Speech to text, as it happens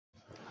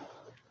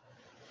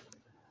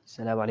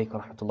السلام عليكم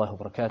ورحمة الله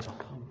وبركاته.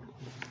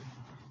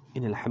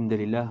 إن الحمد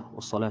لله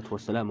والصلاة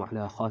والسلام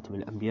على خاتم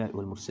الأنبياء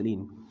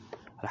والمرسلين.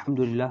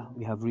 Alhamdulillah,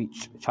 we have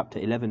reached chapter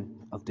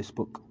 11 of this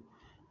book.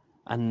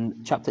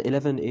 And chapter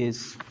 11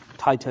 is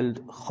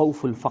titled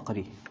Khawful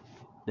Faqri,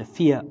 the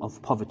fear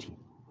of poverty.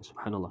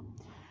 Subhanallah.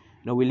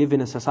 You know, we live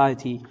in a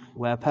society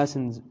where a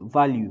person's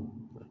value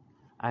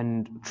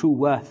and true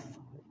worth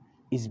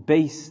is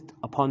based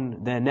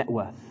upon their net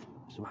worth.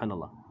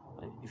 Subhanallah.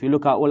 If you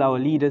look at all our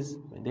leaders,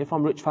 they're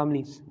from rich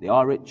families, they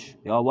are rich,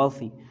 they are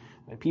wealthy.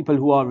 People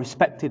who are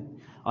respected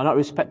are not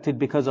respected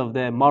because of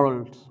their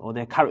morals or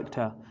their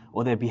character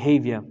or their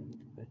behavior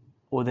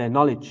or their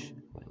knowledge.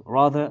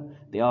 Rather,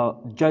 they are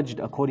judged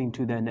according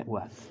to their net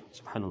worth.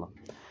 Subhanallah.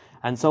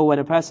 And so when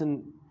a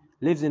person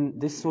lives in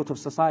this sort of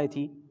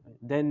society,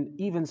 then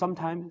even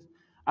sometimes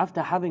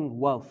after having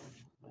wealth,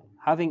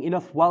 having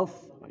enough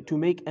wealth to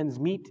make ends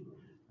meet,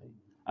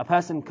 a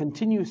person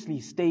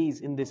continuously stays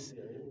in this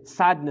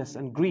sadness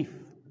and grief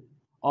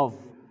of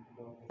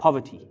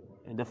poverty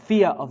and the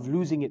fear of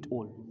losing it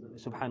all.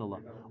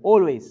 Subhanallah.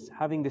 Always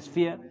having this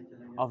fear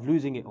of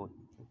losing it all.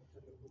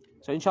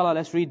 So inshallah,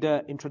 let's read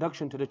the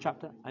introduction to the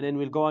chapter, and then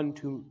we'll go on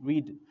to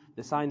read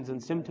the signs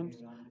and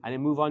symptoms, and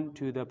then move on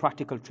to the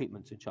practical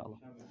treatments, inshallah.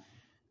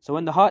 So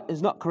when the heart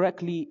is not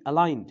correctly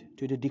aligned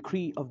to the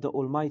decree of the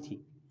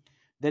Almighty,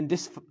 then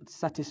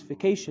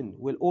dissatisfaction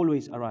will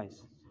always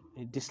arise.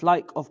 A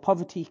dislike of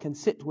poverty can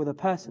sit with a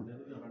person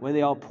when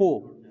they are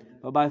poor,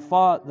 but by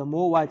far the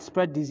more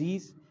widespread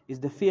disease is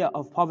the fear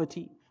of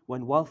poverty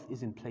when wealth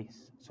is in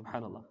place.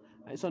 Subhanallah.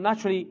 So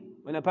naturally,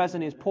 when a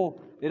person is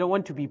poor, they don't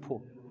want to be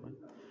poor.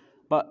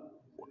 But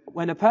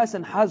when a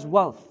person has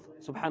wealth,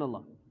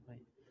 subhanallah,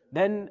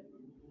 then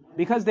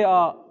because they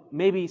are,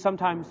 maybe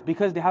sometimes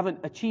because they haven't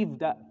achieved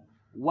that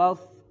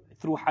wealth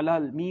through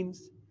halal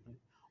means,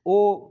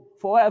 or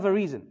for whatever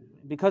reason,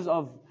 because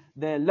of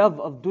their love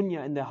of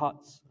dunya in their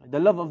hearts, the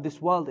love of this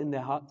world in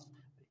their hearts,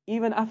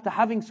 even after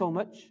having so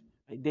much,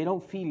 they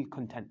don't feel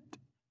content.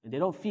 They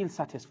don't feel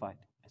satisfied.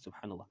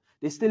 Subhanallah.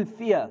 They still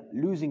fear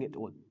losing it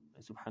all.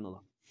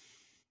 Subhanallah.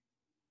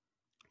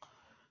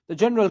 The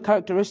general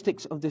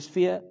characteristics of this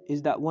fear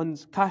is that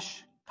one's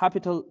cash,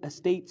 capital,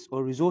 estates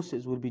or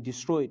resources will be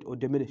destroyed or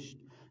diminished,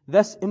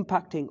 thus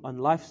impacting on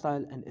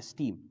lifestyle and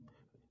esteem.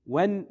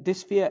 When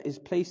this fear is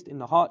placed in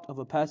the heart of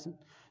a person,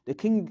 the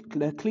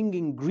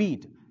clinging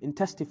greed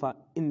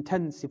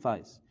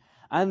intensifies,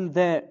 and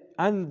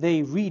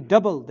they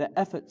redouble their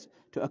efforts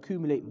to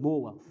accumulate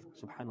more wealth.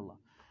 Subhanallah.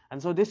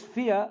 And so this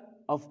fear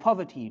of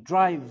poverty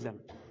drives them.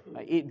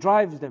 It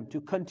drives them to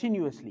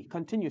continuously,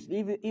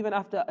 even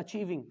after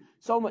achieving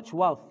so much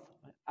wealth,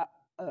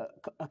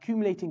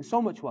 accumulating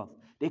so much wealth,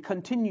 they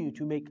continue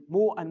to make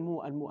more and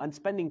more and more, and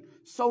spending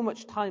so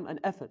much time and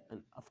effort.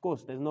 And of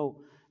course, there's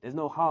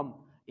no harm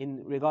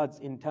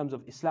in terms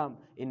of Islam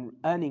in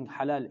earning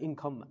halal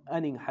income,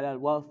 earning halal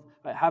wealth,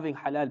 having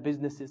halal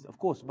businesses, of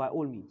course, by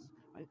all means.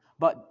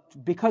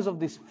 But because of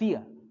this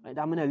fear, I'm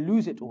going to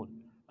lose it all.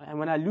 And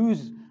when I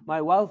lose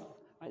my wealth,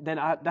 then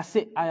that's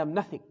it, I am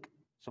nothing.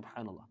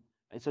 Subhanallah.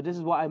 So this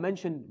is what I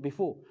mentioned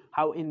before,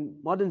 how in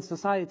modern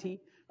society,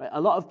 a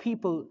lot of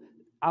people,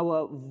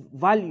 our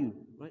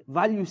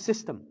value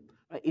system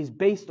is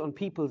based on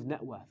people's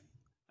net worth.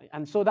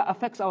 And so that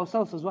affects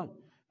ourselves as well.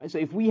 So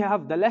if we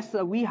have, the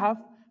lesser we have,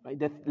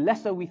 the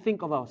lesser we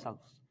think of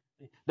ourselves.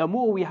 The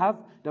more we have,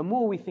 the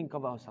more we think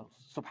of ourselves.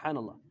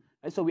 Subhanallah.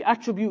 So we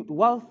attribute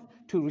wealth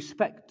to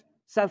respect,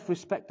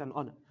 self-respect and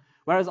honor.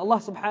 Whereas Allah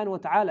subhanahu wa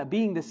ta'ala,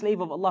 being the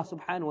slave of Allah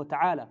subhanahu wa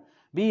ta'ala,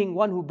 being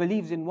one who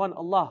believes in one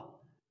Allah,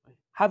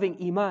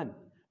 having iman,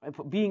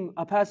 being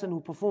a person who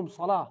performs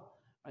salah,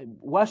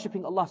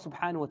 worshipping Allah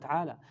subhanahu wa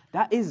ta'ala,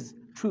 that is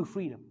true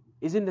freedom,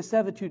 is in the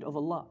servitude of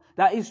Allah.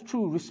 That is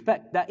true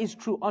respect, that is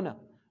true honor.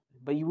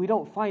 But we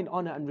don't find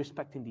honor and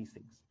respect in these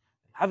things.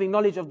 Having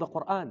knowledge of the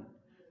Quran,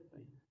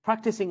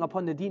 practicing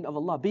upon the deen of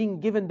Allah, being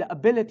given the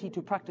ability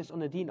to practice on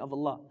the deen of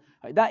Allah,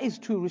 that is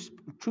true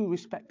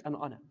respect and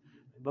honor.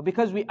 But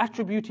because we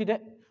attributed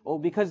it, or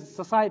because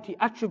society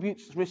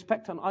attributes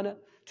respect and honor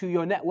to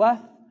your net worth,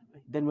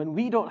 then when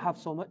we don't have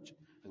so much,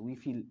 we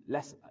feel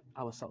less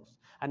ourselves.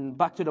 And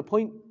back to the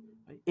point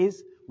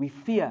is, we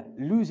fear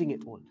losing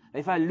it all.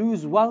 If I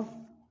lose wealth,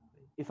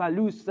 if I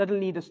lose,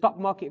 suddenly the stock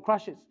market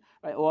crashes,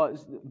 or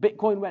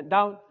Bitcoin went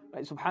down,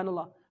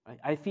 subhanallah,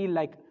 I feel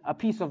like a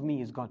piece of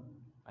me is gone,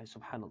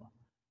 subhanallah.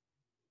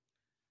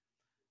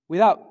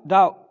 Without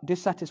doubt,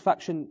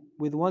 dissatisfaction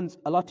with one's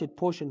allotted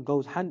portion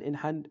goes hand in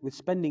hand with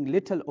spending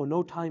little or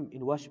no time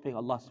in worshipping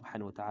Allah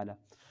subhanahu wa ta'ala,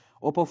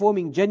 or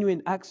performing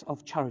genuine acts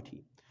of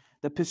charity.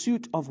 The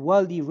pursuit of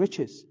worldly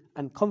riches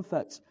and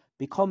comforts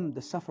become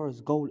the sufferer's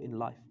goal in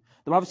life.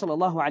 The Prophet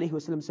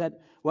ﷺ said,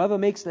 whoever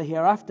makes the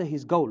hereafter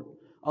his goal,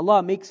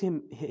 Allah makes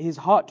his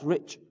heart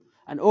rich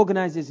and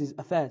organizes his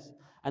affairs,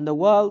 and the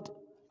world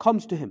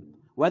comes to him,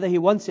 whether he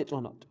wants it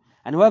or not.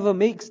 And whoever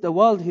makes the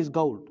world his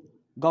goal,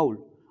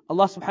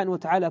 Allah subhanahu wa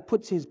ta'ala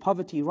puts his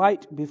poverty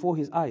right before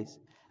his eyes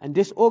and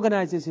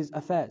disorganizes his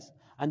affairs,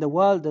 and the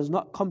world does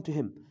not come to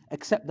him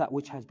except that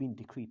which has been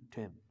decreed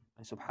to him.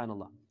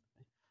 Subhanallah.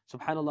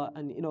 Subhanallah.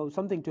 And you know,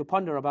 something to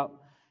ponder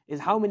about is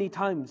how many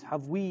times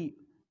have we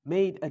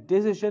made a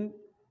decision,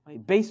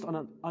 right, based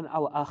on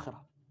our akhirah.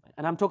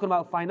 And I'm talking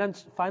about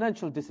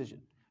financial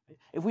decision.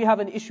 If we have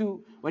an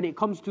issue when it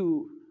comes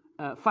to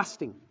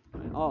fasting,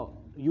 right, oh,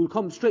 you'll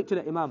come straight to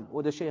the imam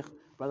or the sheikh,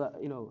 brother,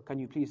 you know, can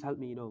you please help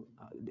me, you know,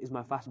 is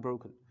my fast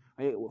broken?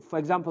 Right? For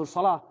example,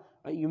 salah,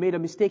 right, you made a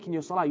mistake in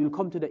your salah, you'll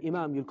come to the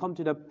imam, you'll come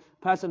to the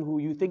person who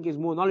you think is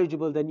more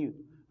knowledgeable than you.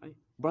 Right?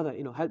 Brother,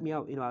 you know, help me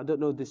out, you know, I don't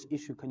know this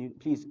issue, can you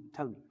please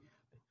tell me?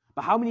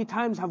 But how many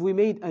times have we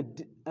made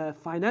a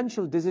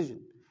financial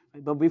decision?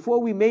 Right? But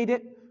before we made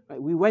it,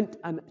 right, we went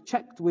and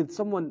checked with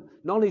someone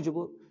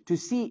knowledgeable to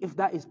see if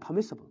that is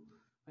permissible,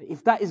 right?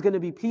 If that is going to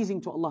be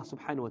pleasing to Allah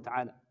subhanahu wa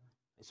ta'ala.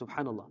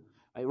 Subhanallah.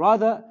 Right?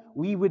 Rather,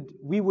 we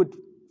would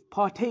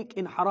partake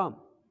in haram.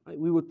 Right?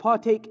 We would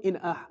partake in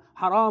a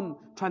haram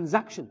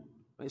transaction.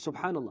 Right?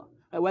 Subhanallah.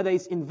 Right? Whether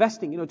it's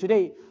investing, you know,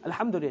 today,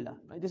 alhamdulillah,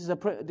 right?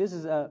 This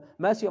is a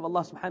mercy of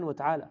Allah subhanahu wa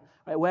ta'ala,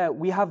 right? Where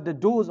we have the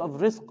doors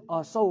of rizq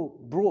are so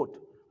broad.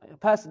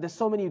 Right? There's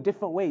so many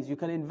different ways you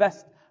can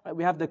invest. Right?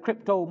 We have the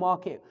crypto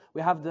market,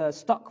 we have the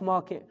stock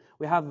market,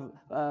 we have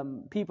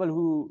people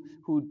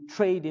who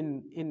trade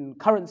in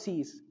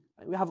currencies.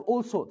 Right? We have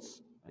all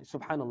sorts. Right?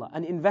 Subhanallah.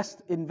 And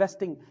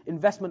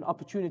investment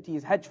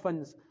opportunities, hedge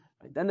funds,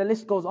 right? Then the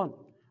list goes on.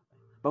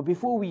 But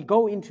before we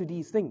go into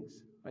these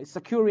things, right,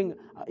 securing,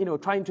 you know,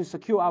 trying to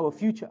secure our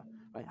future,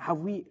 right, have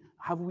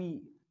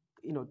we,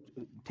 you know,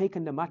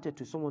 taken the matter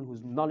to someone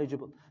who's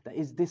knowledgeable? That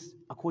is this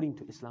according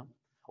to Islam?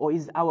 Or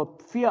is our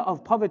fear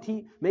of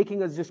poverty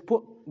making us just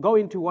go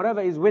into whatever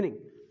is winning,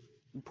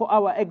 put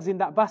our eggs in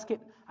that basket,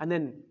 and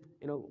then,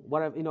 you know,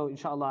 whatever, you know,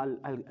 inshallah,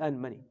 I'll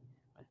earn money.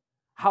 Right?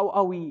 How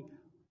are we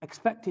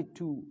expected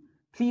to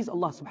please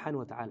Allah subhanahu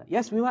wa ta'ala?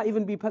 Yes, we might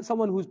even be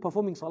someone who's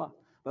performing salah,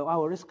 but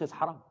our rizq is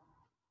haram.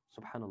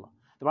 Subhanallah.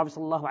 The Prophet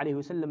sallallahu alaihi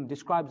wasallam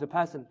describes a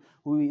person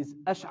who is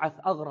ash'ath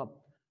aghrab.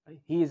 Right?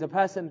 He is a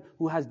person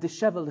who has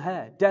disheveled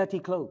hair, dirty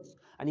clothes,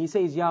 and he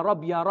says, Ya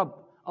Rabb, Ya Rabb,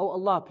 oh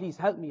Allah, please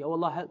help me, oh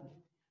Allah, help me.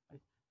 Right?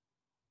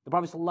 The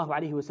Prophet sallallahu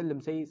alaihi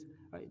wasallam says,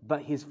 right,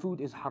 but his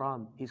food is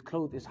haram, his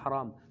clothes is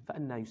haram,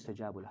 فَأَنَّا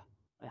يُسْتَجَابُ لَهُ.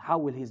 How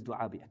will his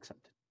dua be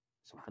accepted?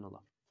 Subhanallah.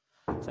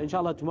 So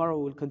inshallah tomorrow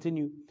we'll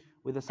continue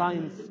with the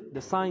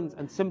signs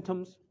and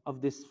symptoms of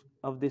this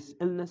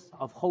illness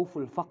of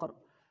khawful faqr,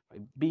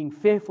 right, being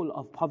fearful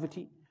of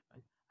poverty,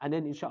 right? And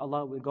then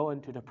inshallah we'll go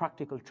into the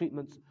practical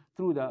treatments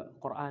through the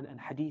Quran and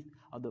Hadith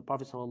of the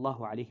Prophet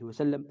sallallahu alaihi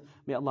wasallam.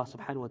 May Allah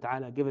subhanahu wa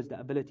ta'ala give us the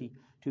ability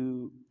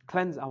to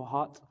cleanse our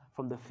hearts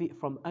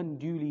from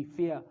unduly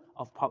fear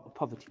of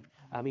poverty.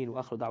 Ameen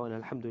wa akhiru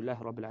da'wana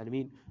alhamdulillahi rabbil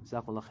alameen.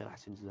 Jazakumullahu khair,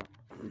 ahsan jazak.